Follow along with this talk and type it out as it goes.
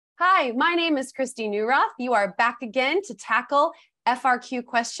Hi, my name is Christy Newroth. You are back again to tackle FRQ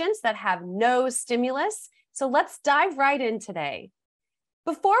questions that have no stimulus. So let's dive right in today.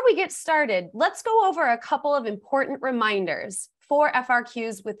 Before we get started, let's go over a couple of important reminders for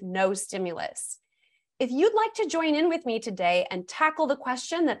FRQs with no stimulus. If you'd like to join in with me today and tackle the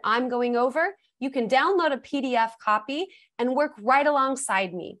question that I'm going over, you can download a PDF copy and work right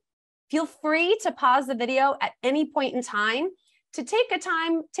alongside me. Feel free to pause the video at any point in time to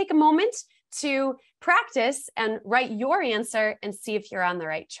take a moment to practice and write your answer and see if you're on the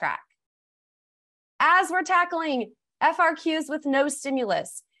right track. As we're tackling FRQs with no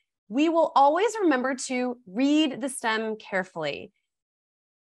stimulus, we will always remember to read the stem carefully.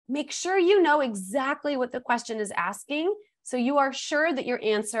 Make sure you know exactly what the question is asking so you are sure that your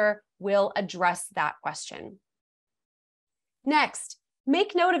answer will address that question. Next,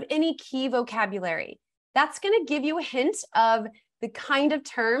 make note of any key vocabulary. That's going to give you a hint of the kind of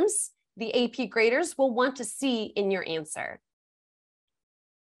terms the AP graders will want to see in your answer.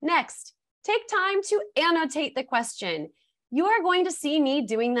 Next, take time to annotate the question. You are going to see me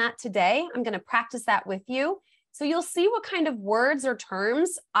doing that today. I'm going to practice that with you. So you'll see what kind of words or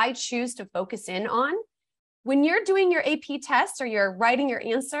terms I choose to focus in on. When you're doing your AP test or you're writing your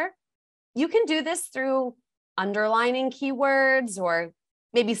answer, you can do this through underlining keywords or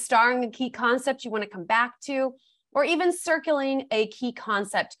maybe starring a key concept you want to come back to, or even circling a key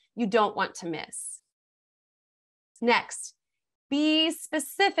concept you don't want to miss. Next, be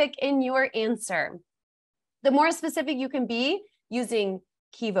specific in your answer. The more specific you can be using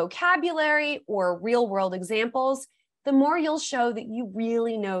key vocabulary or real-world examples, the more you'll show that you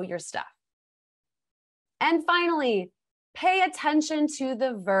really know your stuff. And finally, pay attention to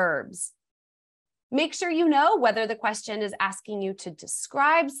the verbs. Make sure you know whether the question is asking you to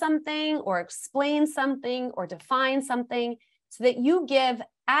describe something or explain something or define something so that you give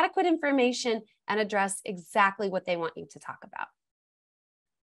adequate information and address exactly what they want you to talk about.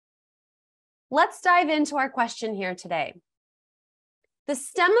 Let's dive into our question here today. The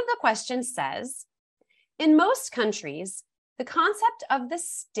stem of the question says, in most countries, the concept of the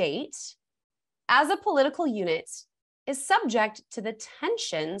state as a political unit is subject to the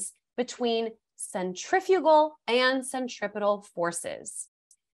tensions between centrifugal and centripetal forces.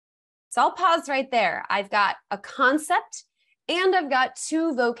 So I'll pause right there. I've got a concept and I've got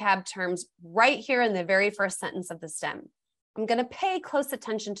two vocab terms right here in the very first sentence of the stem. I'm going to pay close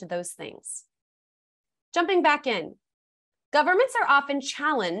attention to those things. Jumping back in, governments are often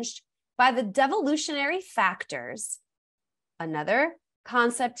challenged by the devolutionary factors, another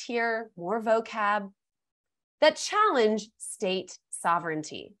concept here, more vocab, that challenge state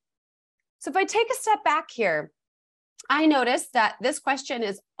sovereignty. So if I take a step back here, I notice that this question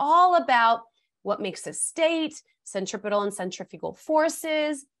is all about what makes a state, centripetal and centrifugal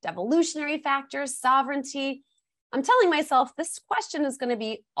forces, devolutionary factors, sovereignty. I'm telling myself this question is going to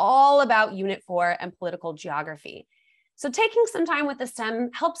be all about Unit 4 and political geography. So taking some time with the stem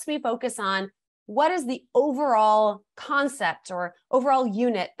helps me focus on what is the overall concept or overall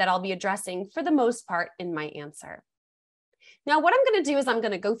unit that I'll be addressing for the most part in my answer. Now, what I'm going to do is I'm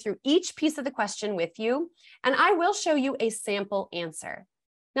going to go through each piece of the question with you, and I will show you a sample answer.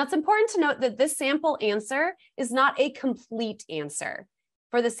 Now, it's important to note that this sample answer is not a complete answer.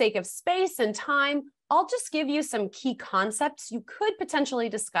 For the sake of space and time, I'll just give you some key concepts you could potentially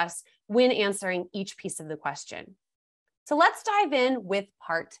discuss when answering each piece of the question. So let's dive in with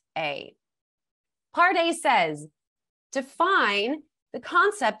part A. Part A says, define the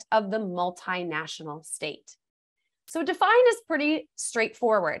concept of the multinational state. So define is pretty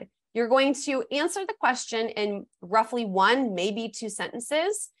straightforward. You're going to answer the question in roughly 1, maybe 2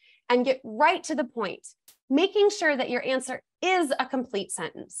 sentences and get right to the point, making sure that your answer is a complete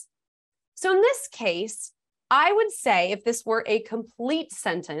sentence. So in this case, I would say if this were a complete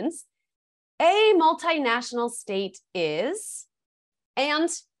sentence, a multinational state is, and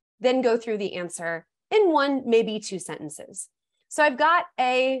then go through the answer in 1, maybe 2 sentences. So I've got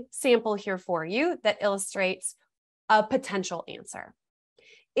a sample here for you that illustrates a potential answer.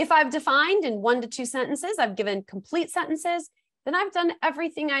 If I've defined in 1 to 2 sentences, I've given complete sentences, then I've done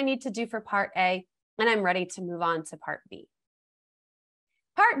everything I need to do for part A, and I'm ready to move on to part B.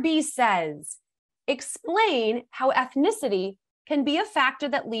 Part B says, explain how ethnicity can be a factor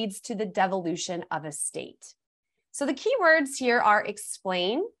that leads to the devolution of a state. So the key words here are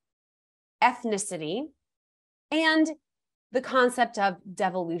explain, ethnicity, and the concept of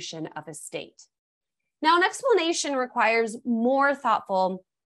devolution of a state. Now, an explanation requires more thoughtful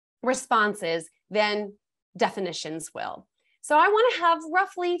responses than definitions will. So I want to have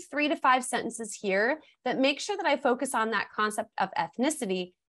roughly 3 to 5 sentences here that make sure that I focus on that concept of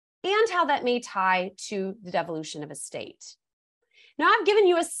ethnicity and how that may tie to the devolution of a state. Now, I've given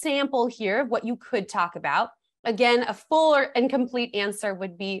you a sample here of what you could talk about. Again, a full and complete answer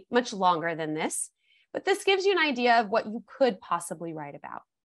would be much longer than this, but this gives you an idea of what you could possibly write about.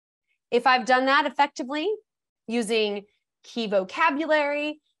 If I've done that effectively using key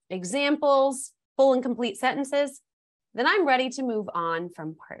vocabulary, examples, full and complete sentences, then I'm ready to move on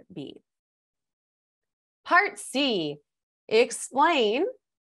from part B. Part C, explain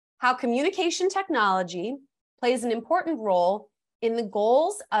how communication technology plays an important role in the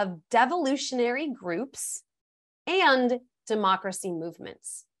goals of devolutionary groups and democracy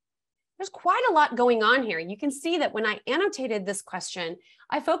movements. There's quite a lot going on here. You can see that when I annotated this question,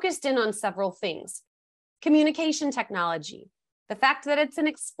 I focused in on several things. Communication technology, the fact that it's an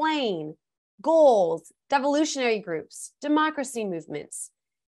explain, goals, devolutionary groups, democracy movements.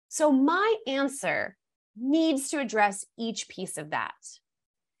 So my answer needs to address each piece of that.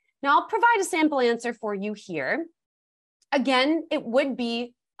 Now I'll provide a sample answer for you here. Again, it would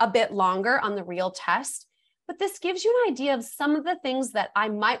be a bit longer on the real test, but this gives you an idea of some of the things that I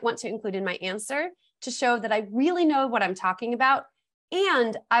might want to include in my answer to show that I really know what I'm talking about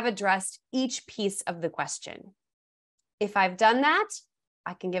and I've addressed each piece of the question. If I've done that,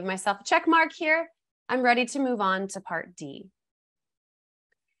 I can give myself a check mark here. I'm ready to move on to part D.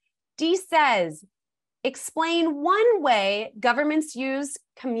 D says, explain one way governments use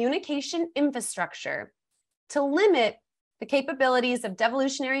communication infrastructure to limit the capabilities of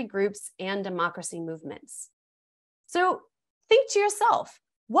devolutionary groups and democracy movements. So think to yourself,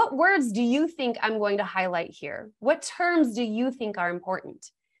 what words do you think I'm going to highlight here? What terms do you think are important?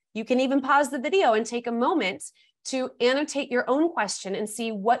 You can even pause the video and take a moment to annotate your own question and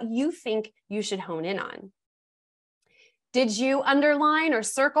see what you think you should hone in on. Did you underline or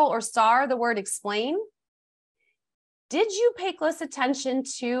circle or star the word explain? Did you pay close attention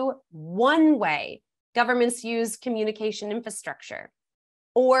to one way governments use communication infrastructure,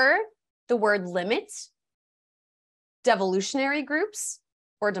 or the word limit, devolutionary groups,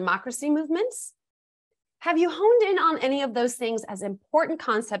 or democracy movements? Have you honed in on any of those things as important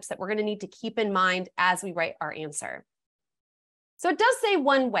concepts that we're going to need to keep in mind as we write our answer? So it does say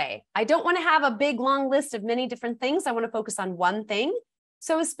one way. I don't want to have a big long list of many different things. I want to focus on one thing.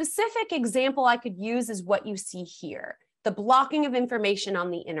 So a specific example I could use is what you see here, the blocking of information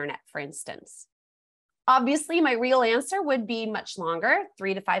on the internet, for instance. Obviously, my real answer would be much longer,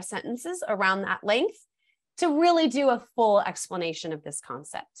 3 to 5 sentences around that length, to really do a full explanation of this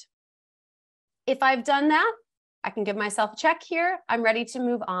concept. If I've done that, I can give myself a check here. I'm ready to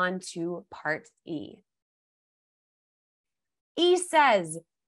move on to part E. E says,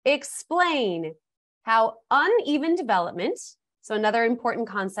 explain how uneven development, so another important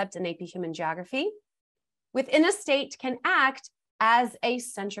concept in AP Human Geography, within a state can act as a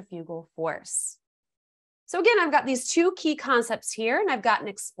centrifugal force. So again, I've got these two key concepts here, and I've got an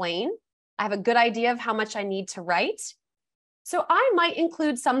explain. I have a good idea of how much I need to write. So I might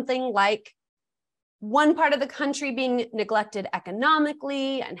include something like one part of the country being neglected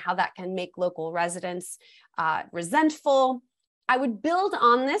economically and how that can make local residents resentful. I would build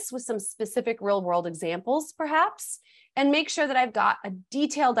on this with some specific real-world examples, perhaps, and make sure that I've got a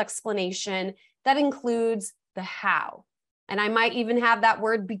detailed explanation that includes the how. And I might even have that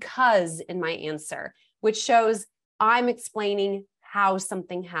word because in my answer, which shows I'm explaining how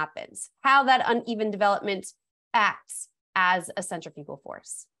something happens, how that uneven development acts as a centrifugal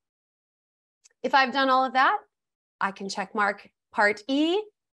force. If I've done all of that, I can check mark part E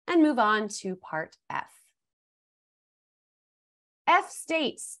and move on to part F. F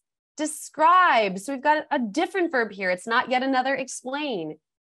states, describe. So we've got a different verb here. It's not yet another explain.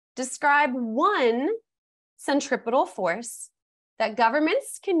 Describe one centripetal force that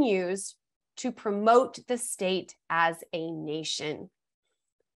governments can use to promote the state as a nation.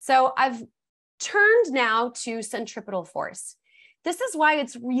 So I've turned now to centripetal force. This is why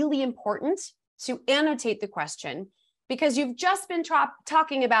it's really important to annotate the question, because you've just been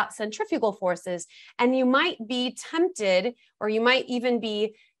talking about centrifugal forces, and you might be tempted, or you might even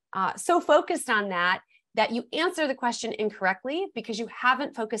be so focused on that you answer the question incorrectly because you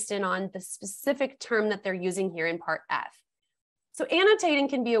haven't focused in on the specific term that they're using here in part F. So annotating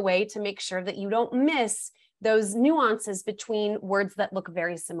can be a way to make sure that you don't miss those nuances between words that look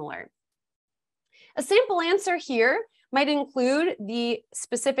very similar. A sample answer here might include the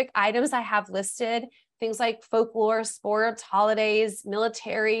specific items I have listed, things like folklore, sports, holidays,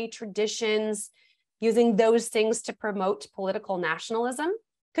 military, traditions. Using those things to promote political nationalism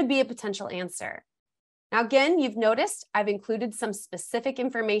could be a potential answer. Now, again, you've noticed I've included some specific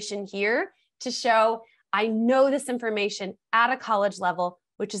information here to show I know this information at a college level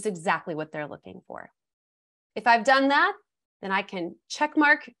which is exactly what they're looking for. If I've done that, then I can check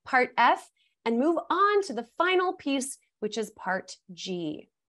mark part F and move on to the final piece, which is part G.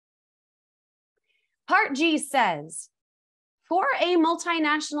 Part G says, for a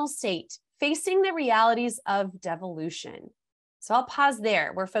multinational state facing the realities of devolution. So I'll pause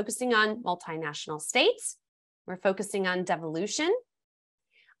there. We're focusing on multinational states. We're focusing on devolution.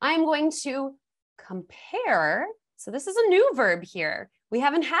 I'm going to compare. So this is a new verb here. We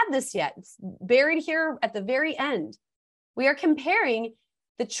haven't had this yet. It's buried here at the very end. We are comparing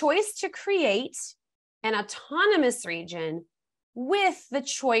the choice to create an autonomous region with the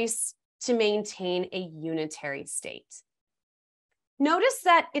choice to maintain a unitary state. Notice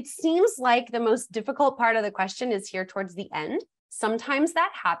that it seems like the most difficult part of the question is here towards the end. Sometimes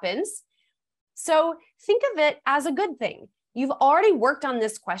that happens. So think of it as a good thing. You've already worked on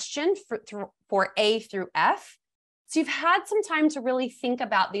this question for A through F. So you've had some time to really think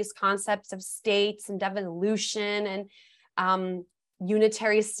about these concepts of states and devolution and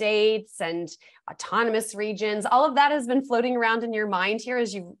unitary states and autonomous regions. All of that has been floating around in your mind here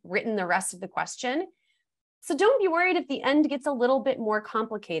as you've written the rest of the question. So don't be worried if the end gets a little bit more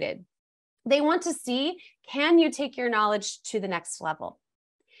complicated. They want to see, can you take your knowledge to the next level?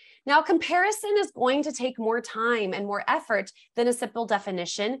 Now, comparison is going to take more time and more effort than a simple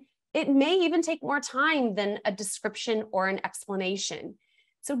definition. It may even take more time than a description or an explanation.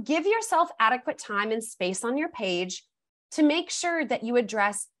 So give yourself adequate time and space on your page to make sure that you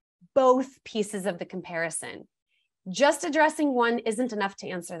address both pieces of the comparison. Just addressing one isn't enough to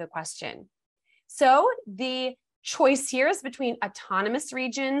answer the question. So the choice here is between autonomous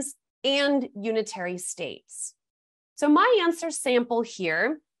regions and unitary states. So my answer sample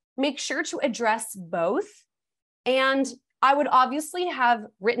here, make sure to address both. And I would obviously have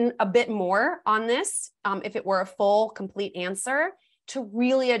written a bit more on this if it were a full, complete answer to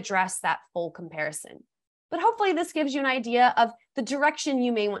really address that full comparison. But hopefully this gives you an idea of the direction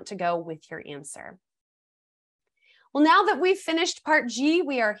you may want to go with your answer. Well, now that we've finished part G,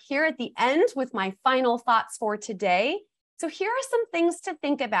 we are here at the end with my final thoughts for today. So here are some things to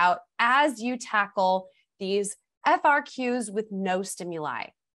think about as you tackle these FRQs with no stimuli.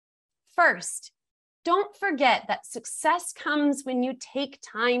 First, don't forget that success comes when you take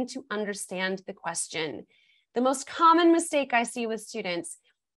time to understand the question. The most common mistake I see with students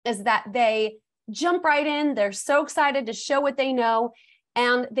is that they jump right in, they're so excited to show what they know,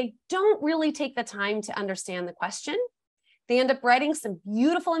 and they don't really take the time to understand the question. They end up writing some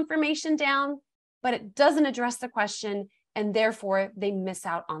beautiful information down, but it doesn't address the question, and therefore they miss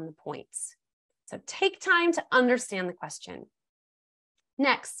out on the points. So take time to understand the question.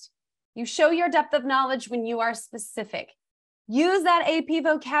 Next, you show your depth of knowledge when you are specific. Use that AP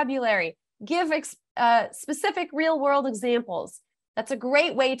vocabulary. Give specific real-world examples. That's a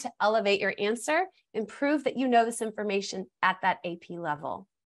great way to elevate your answer and prove that you know this information at that AP level.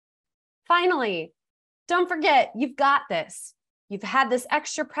 Finally, don't forget, you've got this. You've had this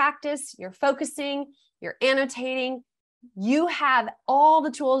extra practice, you're focusing, you're annotating. You have all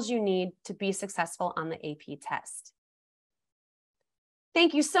the tools you need to be successful on the AP test.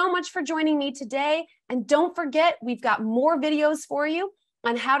 Thank you so much for joining me today. And don't forget, we've got more videos for you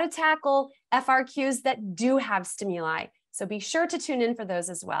on how to tackle FRQs that do have stimuli. So be sure to tune in for those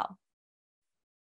as well.